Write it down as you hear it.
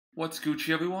What's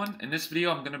Gucci, everyone? In this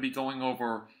video, I'm going to be going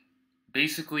over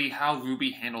basically how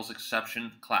Ruby handles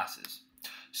exception classes.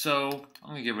 So I'm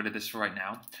going to get rid of this for right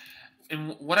now.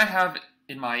 And what I have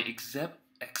in my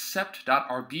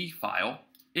accept.rb file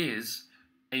is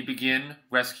a begin,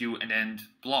 rescue, and end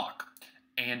block.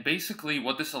 And basically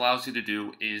what this allows you to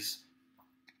do is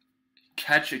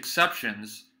catch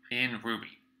exceptions in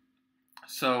Ruby.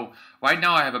 So right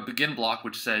now I have a begin block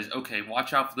which says, okay,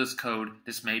 watch out for this code,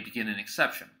 this may begin an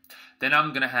exception. Then I'm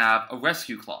going to have a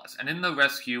rescue clause, and in the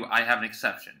rescue I have an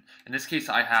exception. In this case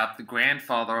I have the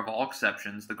grandfather of all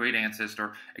exceptions, the great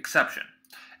ancestor exception.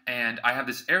 And I have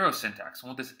this arrow syntax, and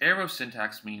what this arrow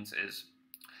syntax means is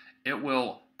it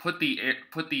will put the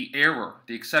error,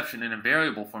 the exception, in a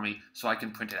variable for me so I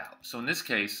can print it out. So in this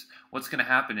case, what's going to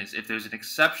happen is if there's an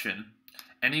exception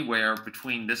anywhere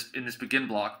between in this begin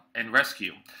block and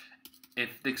rescue,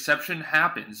 if the exception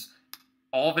happens,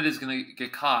 all of it is going to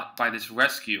get caught by this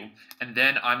rescue, and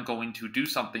then I'm going to do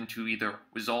something to either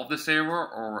resolve this error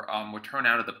or return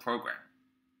out of the program.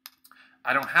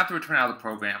 I don't have to return out of the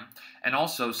program, and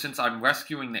also since I'm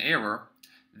rescuing the error,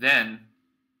 then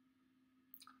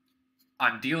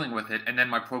I'm dealing with it, and then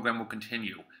my program will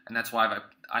continue, and that's why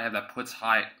I have that puts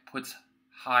high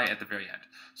at the very end.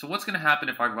 So what's going to happen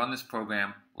if I run this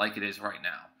program like it is right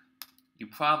now? You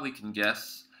probably can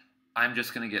guess I'm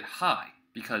just going to get high,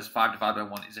 because 5 divided by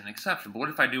 1 is an exception. But what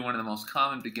if I do one of the most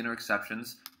common beginner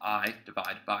exceptions, I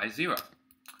divide by 0?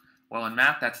 Well, in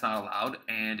math that's not allowed,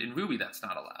 and in Ruby that's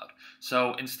not allowed.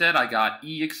 So instead I got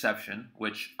E exception,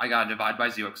 which I got a divide by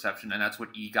 0 exception, and that's what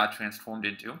E got transformed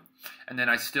into. And then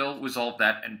I still resolved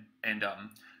that and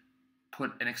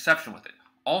put an exception with it.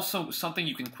 Also, something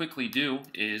you can quickly do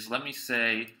is, let me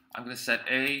say I'm going to set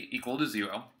A equal to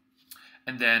 0,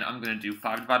 and then I'm going to do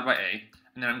 5 divided by A,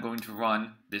 and then I'm going to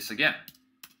run this again.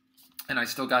 And I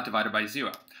still got divided by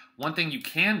 0. One thing you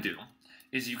can do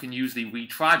is you can use the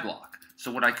retry block.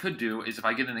 So what I could do is if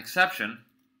I get an exception,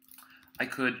 I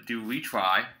could do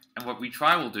retry, and what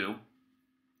retry will do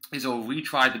is it will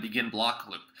retry the begin block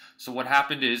loop. So what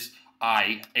happened is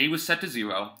A was set to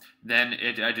 0, then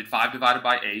I did 5 divided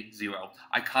by A, 0.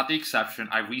 I caught the exception,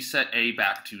 I reset A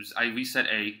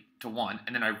to 1,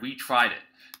 and then I retried it.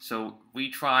 So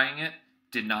retrying it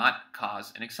did not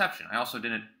cause an exception. I also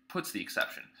didn't puts the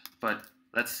exception. But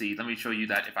let's see, let me show you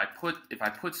that if I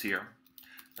puts here,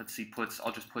 let's see puts,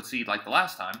 I'll just put C like the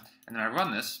last time, and then I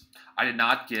run this, I did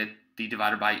not get the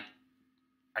divided by,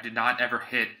 I did not ever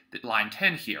hit the line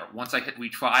 10 here. Once I hit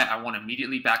retry, I want to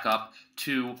immediately back up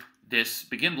to this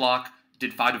begin block,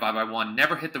 did 5 divided by 1,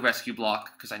 never hit the rescue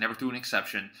block because I never threw an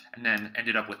exception, and then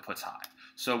ended up with puts high.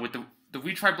 So with the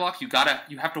retry block, you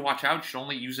have to watch out. You should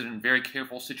only use it in very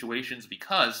careful situations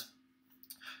because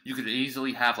you could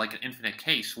easily have like an infinite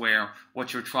case where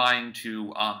what you're trying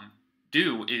to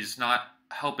do is not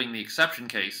helping the exception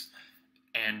case,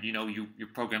 and you know your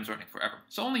program's running forever.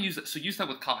 So only use that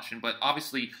with caution. But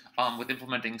obviously, with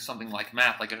implementing something like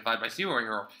math, like a divide by 0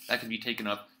 error, that can be taken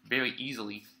up very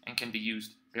easily and can be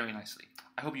used very nicely.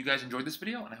 I hope you guys enjoyed this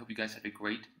video, and I hope you guys have a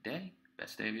great day.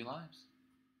 Best day of your lives.